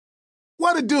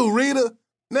What it do, Rita?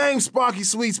 Name's Sparky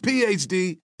Sweet's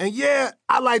PhD, and yeah,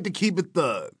 I like to keep it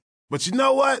thug. But you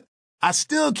know what? I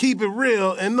still keep it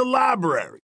real in the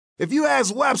library. If you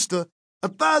ask Webster, a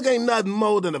thug ain't nothing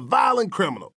more than a violent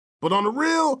criminal. But on the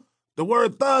real, the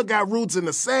word thug got roots in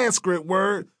the Sanskrit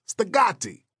word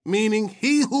stagati, meaning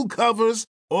he who covers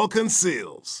or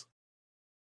conceals.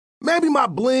 Maybe my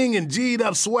bling and G'd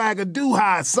up swagger do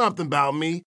hide something about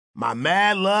me. My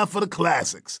mad love for the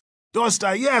classics.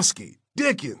 Dostoevsky,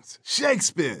 Dickens,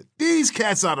 Shakespeare, these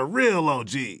cats are the real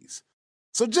OGs.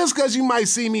 So just because you might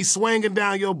see me swinging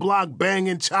down your block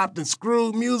banging chopped and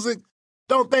screwed music,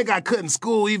 don't think I couldn't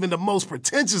school even the most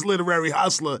pretentious literary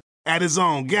hustler at his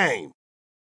own game.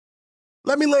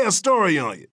 Let me lay a story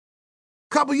on you.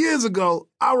 A couple years ago,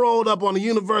 I rolled up on the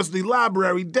university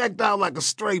library decked out like a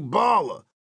straight baller.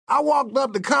 I walked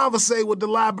up to conversate with the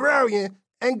librarian,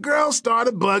 and girl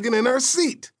started bugging in her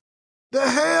seat. The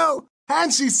hell?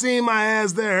 Hadn't she seen my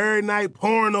ass there every night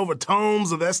poring over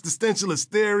tomes of existentialist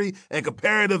theory and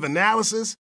comparative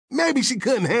analysis? Maybe she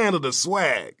couldn't handle the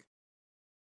swag.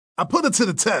 I put it to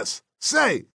the test.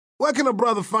 Say, where can a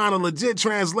brother find a legit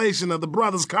translation of the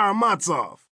Brothers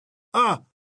Karamazov?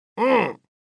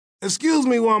 Excuse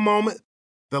me one moment.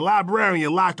 The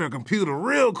librarian locked her computer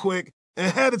real quick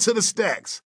and headed to the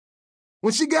stacks.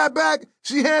 When she got back,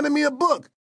 she handed me a book.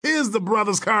 Here's the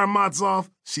Brothers Karamazov,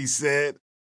 she said.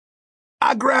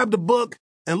 I grabbed the book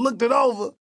and looked it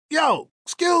over. Yo,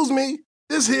 excuse me,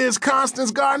 this here's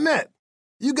Constance Garnett.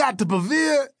 You got the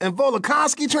Pavir and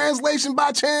Volokhonsky translation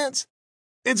by chance?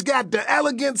 It's got the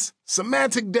elegance,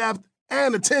 semantic depth,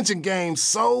 and attention game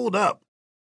sold up.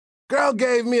 Girl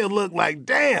gave me a look like,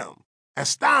 damn,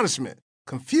 astonishment,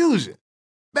 confusion.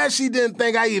 Bet she didn't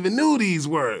think I even knew these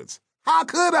words. How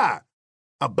could I?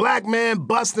 A black man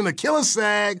busting a killer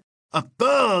sag, a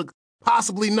thug,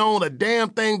 possibly known a damn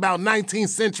thing about 19th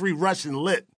century Russian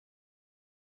lit.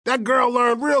 That girl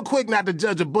learned real quick not to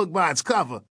judge a book by its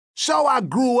cover. Sure, I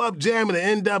grew up jamming the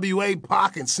NWA,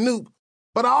 Pac, and Snoop,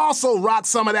 but I also rocked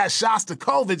some of that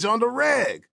Shostakovich on the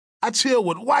reg. I chill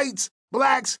with whites,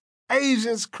 blacks,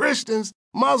 Asians, Christians,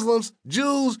 Muslims,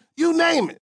 Jews, you name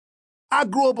it. I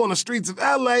grew up on the streets of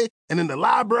L.A. and in the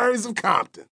libraries of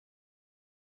Compton.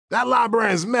 That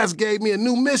librarian's mess gave me a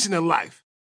new mission in life.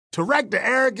 To wreck the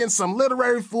arrogance some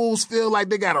literary fools feel like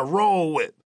they gotta roll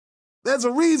with. There's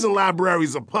a reason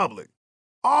libraries are public.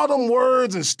 All them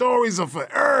words and stories are for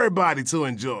everybody to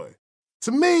enjoy.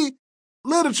 To me,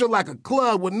 literature like a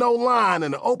club with no line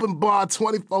and an open bar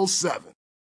 24/7.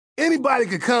 Anybody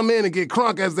could come in and get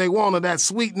crunk as they want of that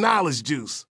sweet knowledge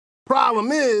juice.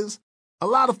 Problem is, a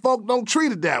lot of folk don't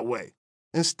treat it that way.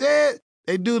 Instead,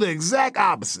 they do the exact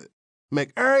opposite.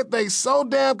 Make everything so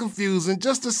damn confusing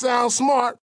just to sound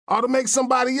smart or to make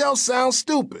somebody else sound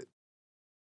stupid.